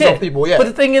illegal things shit. on people. Yeah. But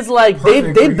the thing is, like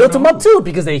Perfect they for, built you him know? up too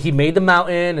because he made the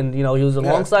mountain and he was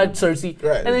alongside Cersei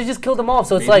Right. and they just killed him off.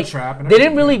 So it's Made the like trap and they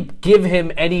didn't everything. really give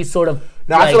him any sort of.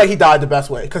 No, I feel like he died the best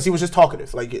way because he was just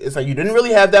talkative. Like it's like you didn't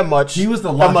really have that much. He was the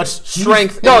that logic. much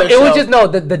strength. No, in it was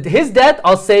yourself. just no. His death,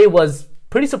 I'll say, was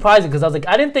pretty surprising because I was like,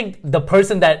 I didn't think the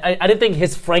person that I didn't think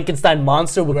his Frankenstein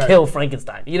monster would Right. kill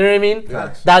Frankenstein. You know what I mean?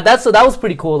 Facts. That was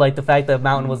pretty cool. Like the fact that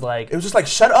Mountain was like, It was just like,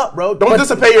 shut up, bro. Don't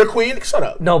disobey your queen. Shut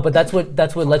up. no, but that's what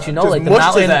lets you know. Just Like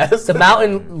mushed his ass. the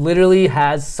Mountain literally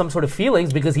has some sort of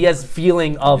feelings because he has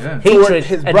feeling of Yeah. hatred Toward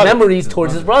his and brother. memories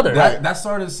towards his brother. Right. That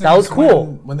started. That was since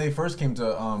cool. when they first came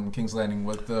to King's Landing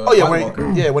with the. Oh yeah, White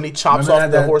Walker. when he chops Remember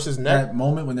off the horse's neck. That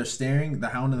moment when they're staring, the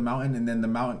Hound in the mountain, and then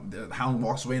the Hound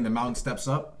walks away, and the Mountain steps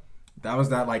up. That was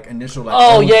that like initial like.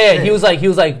 Oh yeah, shit. he was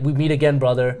like, we meet again,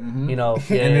 brother. You know,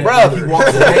 yeah. And then Brother. he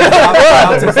walks away. And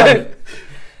Mountain's like-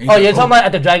 he's Oh, like, you're talking about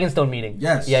at the Dragonstone meeting?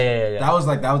 Yes. Yeah. That was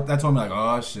like that told me like,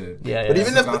 oh shit. Yeah, But yeah.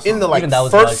 even That's in the like Even that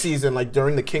was first nice. season, like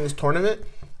during the King's tournament,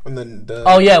 when the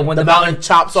Oh, yeah, when the the mountain Mountain-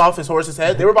 chops off his horse's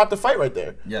head, they were about to fight right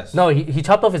there. Yes. No, he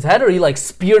chopped off his head, or he like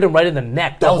speared him right in the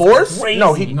neck. The That was horse? crazy.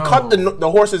 No, he No. cut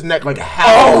the horse's neck like half.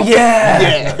 Oh off. yeah.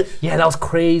 yeah, Yeah, that was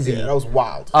crazy. yeah, that was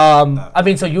wild. I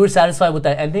mean, so you were satisfied with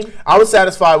that ending? I was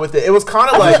satisfied with it. It was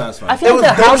kind of like satisfied. I it feel was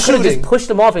like the dumb Hound could have just shooting. pushed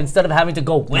him off instead of having to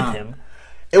go with him.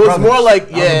 It was Brothers. more like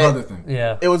That was a brother yeah, thing.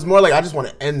 Yeah. it was more like I just want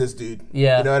to end this dude.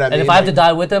 Yeah. You know what I mean? And if I have to Like,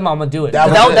 die with him, I'm gonna do it. That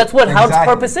was it. That's what Hound's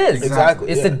Exactly. purpose is. Exactly,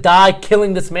 It's yeah. to die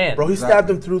killing this man. bro, he Exactly. stabbed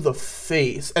him through the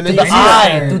face, and then through you the see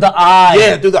eye. that- Through the eye.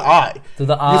 Yeah, through the eye. Through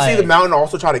the You eye. see the mountain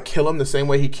also try to kill him the same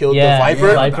way he killed Yeah, the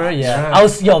viper. Viper, yeah. Yeah. I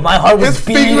was, my heart was His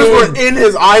beating. fingers were in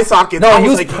his eye sockets. No, I he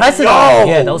was like, pressing yo. on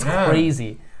it. Yeah, that was Yeah.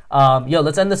 crazy. Yo,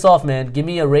 let's end this off, man. Give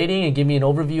me a rating and give me an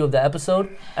overview of the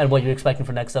episode and what you're expecting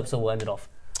for next episode. We'll end it off.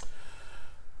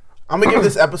 I'm gonna give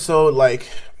this episode like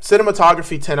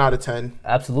cinematography 10 out of 10.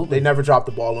 Absolutely. They never dropped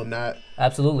the ball on that.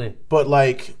 Absolutely. But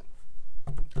like,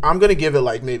 I'm gonna give it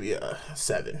like maybe a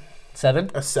 7.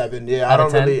 7? A 7, yeah. Out I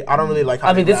of don't 10? really, like. How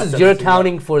I mean, they this wrapped is you're everything up.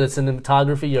 accounting for the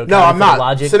cinematography. You're No, accounting I'm for the not.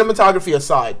 logic. Cinematography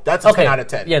aside, that's a 10 out of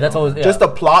 10. Yeah, that's always Just the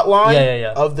plot line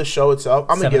Yeah. of the show itself.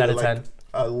 I'm gonna 7 give out it of like 10.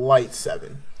 a light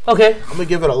 7. Okay. I'm gonna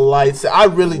give it a light 7. I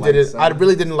really Light didn't. 7. I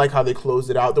really didn't like how they closed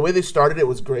it out. The way they started it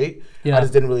was great. Yeah. I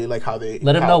just didn't really like how they.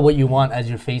 Let them know what you want as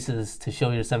your faces to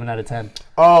show your 7 out of 10.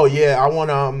 Oh yeah, I want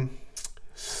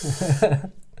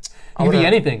It could be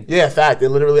anything. Yeah, fact. It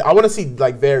literally. I want to see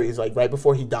like Varys like right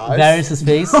before he dies. Varys'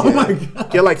 face. Oh my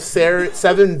god. Get like 7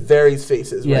 Varys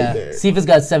faces Yeah. right there. Sephus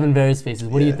got 7 Varys faces.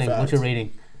 What do you Yeah, think? What's facts. your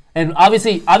rating? And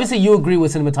obviously, you agree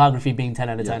with cinematography being 10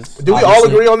 out of 10. Yes. Do we all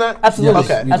Obviously. agree on that? Absolutely.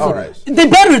 Okay. Yes. All Absolutely. right. They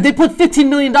better. They put $15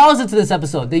 million into this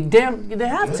episode. They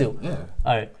have to. Yeah.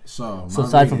 All right. So So my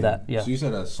aside from rating- that, yeah. So you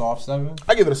said a soft 7.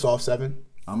 I give it a soft 7.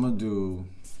 I'm gonna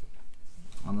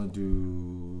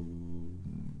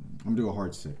do a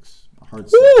hard 6. A hard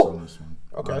 6 Woo! on this one.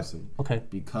 Okay. Honestly. Okay.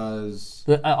 Because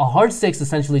A hard 6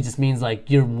 essentially just means like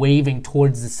you're waving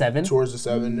towards the 7, Towards the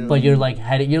 7. but you're like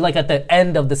headed. You're like at the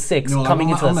end of the 6, like, coming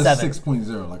into I'm a a 7.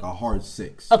 6.0, like a hard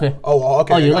 6. Okay. Oh,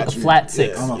 okay. Oh, you're I like got a you. flat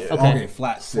 6. Yeah, I'm a, yeah. okay.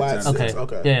 Flat 6. Flat out of 6. 10.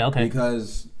 Okay. Okay. Yeah. Okay.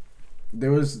 Because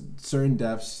there was certain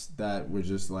deaths that were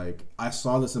just like, I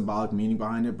saw the symbolic meaning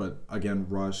behind it, but again,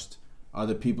 rushed.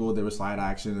 Other people, there was slight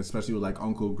action, especially with like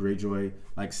Uncle Greyjoy,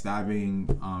 like stabbing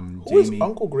Who is Jamie.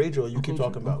 Uncle Greyjoy you keep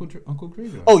talking about? Uncle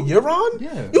Greyjoy. Oh, Euron?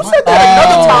 Yeah. You said that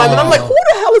another time, and I'm like, Oh. who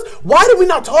the hell is... Why did we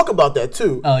not talk about that,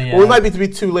 too? Oh, yeah. Well, it might be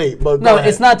too late, but No, go ahead.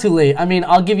 it's not too late. I mean,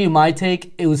 I'll give you my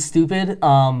take. It was stupid.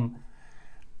 I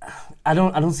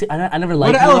never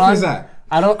liked Where the elephant Euron. is at?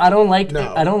 I don't like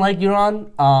No.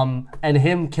 Euron. And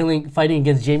him fighting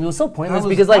against Jamie was so pointless That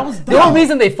was- because that like was the dumb. only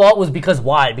reason they fought was because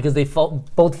why? Because they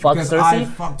both fucked Because I Cersei.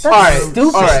 fucked That's All right,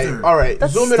 stupid. all right.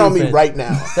 That's Zoom in on me stupid. right now.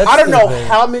 That's I don't know stupid.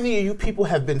 how many of you people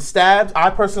have been stabbed. I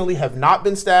personally have not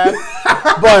been stabbed,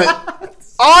 but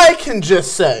I can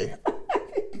just say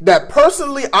that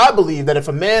personally, I believe that if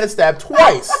a man is stabbed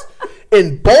twice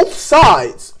in both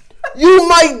sides, you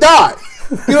might die.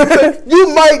 You know what I'm saying?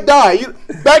 You might die.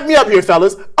 Back me up here,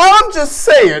 fellas. I'm just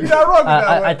saying.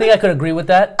 I think I could agree with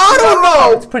that. I don't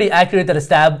know It's pretty accurate that a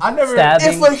stabbing.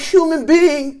 if a human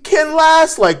being can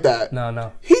last like that.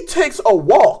 No. He takes a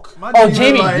walk. Oh,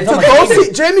 Jamie. You're To talking go about Jamie.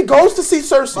 see, Jamie goes to see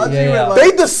Cersei. Yeah.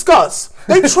 They discuss.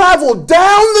 They travel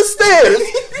down the stairs.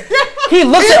 He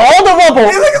looks at all the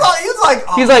rubble.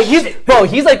 He's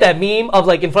He's like that meme of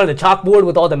like in front of the chalkboard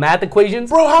with all the math equations.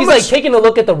 Bro, how he's much- like taking a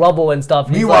look at the rubble and stuff.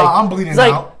 He's Meanwhile, like, I'm bleeding he's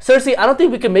like, out. Cersei, I don't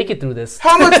think we can make it through this.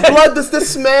 How much blood does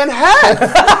this man have?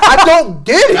 I don't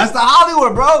get it. That's the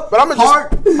Hollywood, bro. But I'm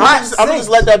gonna just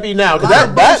let that be now because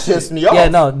that pissed me off. Yeah,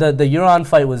 no, the Euron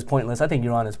fight was pointless. I think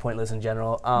Euron is pointless in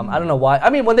general. I don't know why. I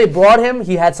mean, when they brought him,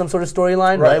 he had some sort of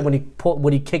storyline, right? Right.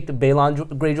 When he kicked Balon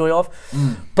Greyjoy off.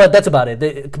 But that's about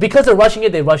it. Because they're rushing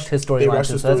it, they rushed his storyline rushed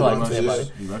too. his So that's all I storyline can say too. about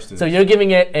it. He rushed it. So you're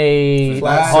giving it a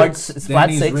Flat hard six. flat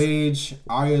Dany's 6, rage,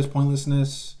 Arya's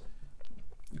pointlessness,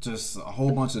 just a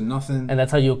whole bunch of nothing. and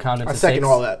that's how you count it to I second 6.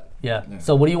 all that. Yeah.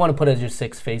 So what do you want to put as your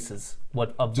 6 faces?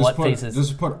 What faces?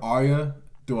 Just put Arya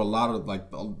through a lot of like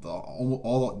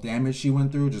all the damage she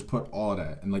went through. Just put all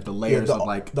that and like the layers of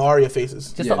like the Arya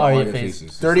faces. Just yeah, the Arya face.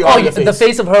 faces. Dirty Oh, Arya yeah, face. the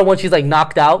face of her when she's like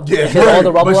knocked out. Yeah. She has all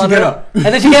the But rubble she on get her. up. And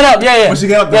then she get up. Yeah. But she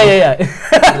get up, though. Yeah.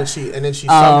 and then she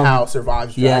somehow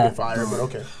survives dragon fire. But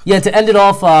okay. Yeah, to end it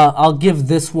off, I'll give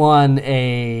this one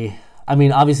I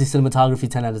mean, obviously cinematography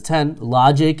 10 out of 10.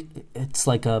 Logic, it's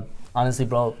like honestly,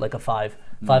 bro, like a 5.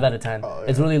 5 out of 10. Oh, yeah.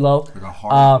 It's really low. Like a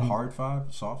hard 5,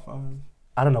 soft 5.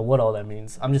 I don't know what all that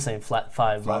means. I'm just saying flat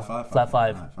 5. Flat bro. 5? Flat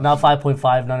 5. Alright, Not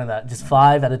 5.5, none of that. Just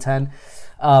 5 out of 10.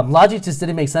 Logic just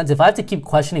didn't make sense. If I have to keep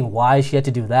questioning why she had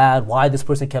to do that, why this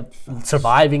person kept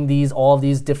surviving all of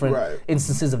these different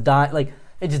instances of dying, like,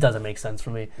 it just doesn't make sense for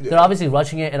me. Yeah. They're obviously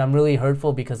rushing it, and I'm really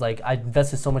hurtful because like I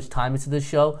invested so much time into this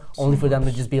show, only for them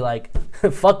to just be like,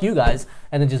 "Fuck you guys,"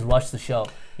 and then just rush the show.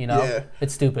 You know,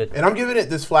 it's stupid. And I'm giving it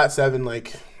this flat 7.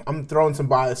 Like I'm throwing some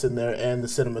bias in there, and the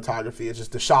cinematography. It's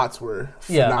just the shots were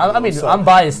phenomenal. I mean, so I'm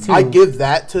biased too. I give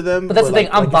that to them. But that's the thing.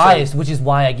 like I'm you biased, said, which is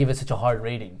why I give it such a hard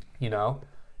rating. You know.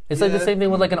 It's like the same thing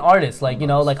with like an artist. Like, you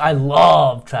know, like I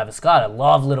love Travis Scott. I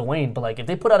love Lil Wayne. But like if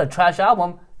they put out a trash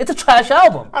album, it's a trash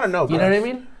album. I don't know, You know bro. what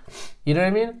I mean? You know what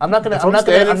I mean? I'm not I'm not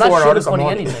sugarcoating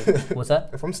anything. What's that?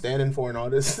 If I'm standing for an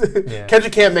artist, Yeah.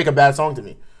 Kendrick can't make a bad song to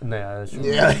me. Nah, that's true.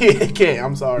 Yeah, he can't.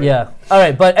 I'm sorry. Yeah. All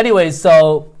right. But anyways,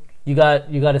 so You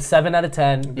got a 7 out of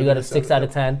 10. You got a 6 out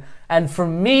of 10. And for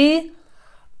me,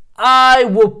 I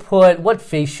will put. What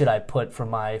face should I put for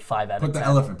my 5 out of 10? Put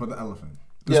the elephant.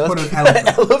 Yeah, Put let's an get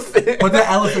the elephant. Put the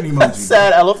elephant emoji.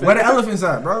 Sad elephant. Where the elephants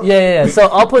at, bro? Yeah. So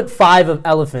I'll put 5 of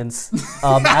elephants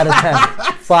out of 10.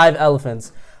 5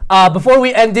 elephants. Before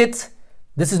we end it,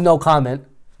 this is no comment.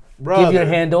 Brother. Give your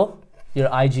handle, your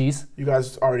IGs. You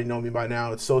guys already know me by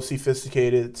now. It's so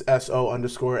sophisticated. It's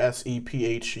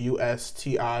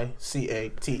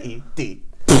SO_SEPHUSTICATED.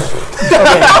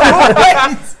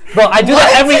 Bro, I do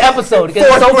that every episode because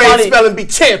it's so Fourth grade funny. spelling bee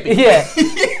champion. Yeah.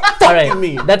 All right.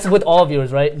 me. That's with all of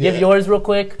yours, right? Give yours real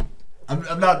quick. I'm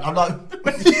not.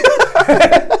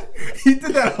 He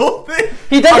did that whole thing.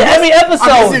 He does it every I'm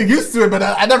episode. getting used to it, but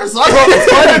I never saw Bro, it.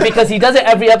 it's funny because he does it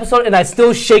every episode, and I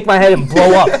still shake my head and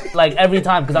blow up like every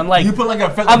time because I'm like, You put like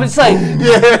a. I'm just like,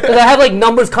 because I have like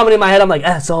numbers coming in my head. I'm like,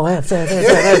 SOF, like,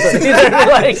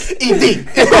 ED.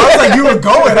 I was like, you were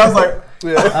going. I was like.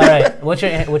 all right. What's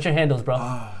your handles, bro?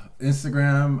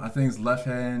 Instagram, I think it's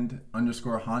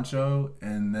lefthand_honcho,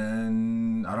 and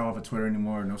then I don't have a Twitter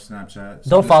anymore, no Snapchat. So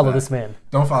Don't just follow that. this man.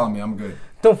 Don't follow me. I'm good.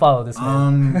 Don't follow this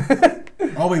man.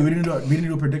 Oh wait, we didn't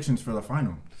do predictions for the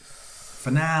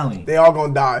finale. They all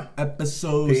gonna die.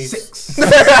 Episode Peace. 6.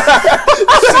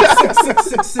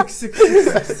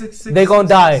 They gonna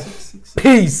die.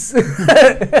 Peace.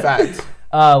 Fact.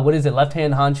 What is it? Left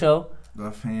hand honcho,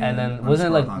 Left hand. and then wasn't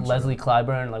it like _honcho. Leslie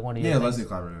Clyburn, like one of your Yeah, things? Leslie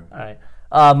Clyburn. All right.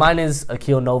 Mine is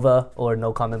Akil Nova or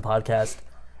No Comment Podcast.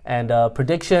 And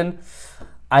prediction,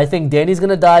 I think Danny's going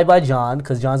to die by John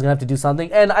because John's going to have to do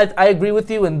something. And I agree with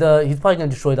you. And he's probably going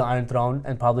to destroy the Iron Throne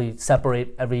and probably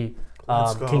separate every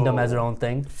Let's go. kingdom as their own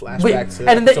thing. Flashback to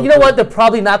and episode you know what? 3. They're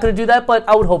probably not going to do that, but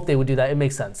I would hope they would do that. It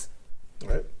makes sense.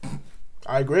 Right.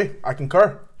 I agree. I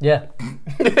concur. Yeah.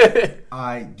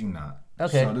 I do not.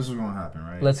 Okay. So this is going to happen,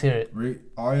 right? Let's hear it.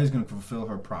 Arya's going to fulfill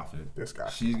her prophet. This guy.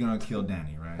 She's going to kill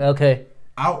Dany, right? Okay.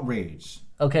 Outrage.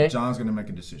 Okay. John's going to make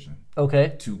a decision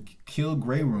Okay. to kill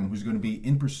Grey Room, who's going to be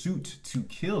in pursuit to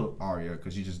kill Arya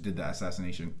because she just did the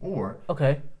assassination, or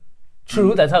Okay.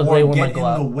 True. That's how Grey Worm get might in go the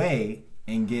out. way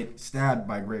and get stabbed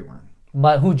by Grey Worm.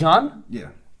 But who, John? Yeah.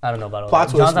 I don't know about all Plot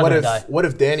that. twist. John's not What going if to die. what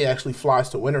if Danny actually flies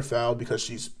to Winterfell because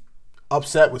she's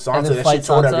upset with And Sansa then that she fight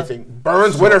told Sansa? everything,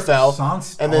 burns Winterfell,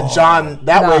 Sansa- and then oh. John.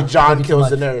 That Nah, way, John it'd be too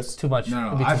kills much. Daenerys. Too much. No,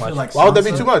 It'd be I too feel much. like Why would that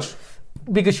be Sansa- too much?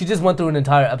 Because she just went through an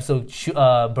entire episode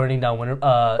burning down Winter.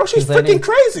 Bro, she's King's Landing. freaking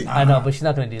crazy. I know, but she's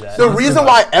not going to do that. The reason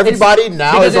why everybody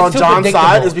now because is on it's too John's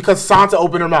side predictable. is because Sansa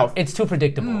opened her mouth. It's too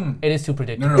predictable. It is too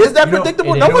predictable. Is that You know-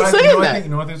 predictable? it No is. one's saying that. You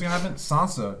know what is going to happen?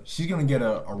 Sansa, she's going to get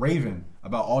a raven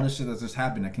about all this shit that's just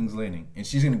happened at King's Landing. And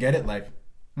she's going to get it like,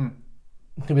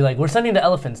 To be like, we're sending the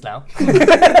elephants now.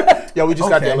 Yeah, we just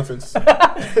got the Okay. elephants.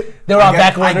 They're on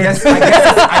back I orders.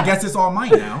 guess it's all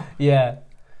mine now. Yeah.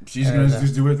 She's going to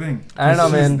just do her thing. I don't know,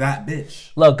 She's man. that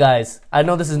bitch. Look, guys, I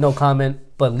know this is no comment,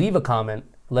 but leave a comment.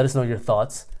 Let us know your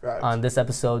thoughts Right. on this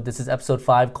episode. This is episode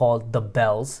 5 called The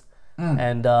Bells.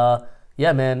 And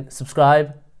yeah, man,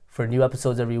 subscribe for new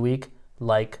episodes every week.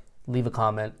 Like, leave a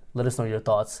comment. Let us know your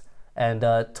thoughts. And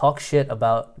talk shit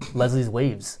about Leslie's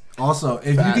waves. Also,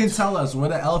 if Facts. you can tell us where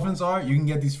the elephants are, you can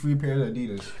get these free pairs of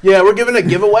Adidas. Yeah, we're giving a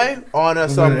giveaway on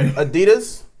some Okay.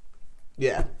 Adidas.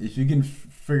 Yeah. If you can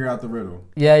figure out the riddle,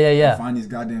 Yeah. find these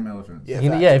goddamn elephants. Yeah.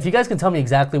 Yeah, if you guys can tell me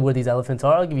exactly where these elephants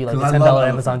are, I'll give you like a 'Cause I $10 love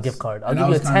Amazon elephants. gift card. I'll And give I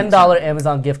you a was kinda $10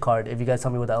 Amazon gift card if you guys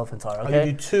tell me where the elephants are, I'll give you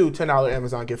okay? two $10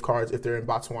 Amazon gift cards if they're in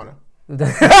Botswana.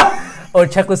 Or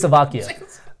Czechoslovakia.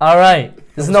 All right.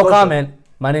 This is no Pleasure. comment.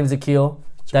 My name is Akil.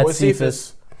 That's Boy,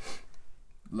 Cephus.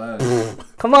 Les.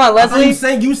 Come on, I thought Leslie.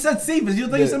 you said Cephus. You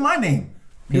thought you said my name.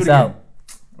 Do Peace it again. out.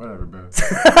 Whatever, bro.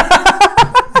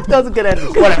 That was a good ending.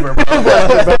 Whatever, bro.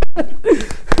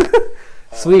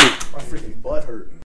 Sweet. My freaking butt hurt.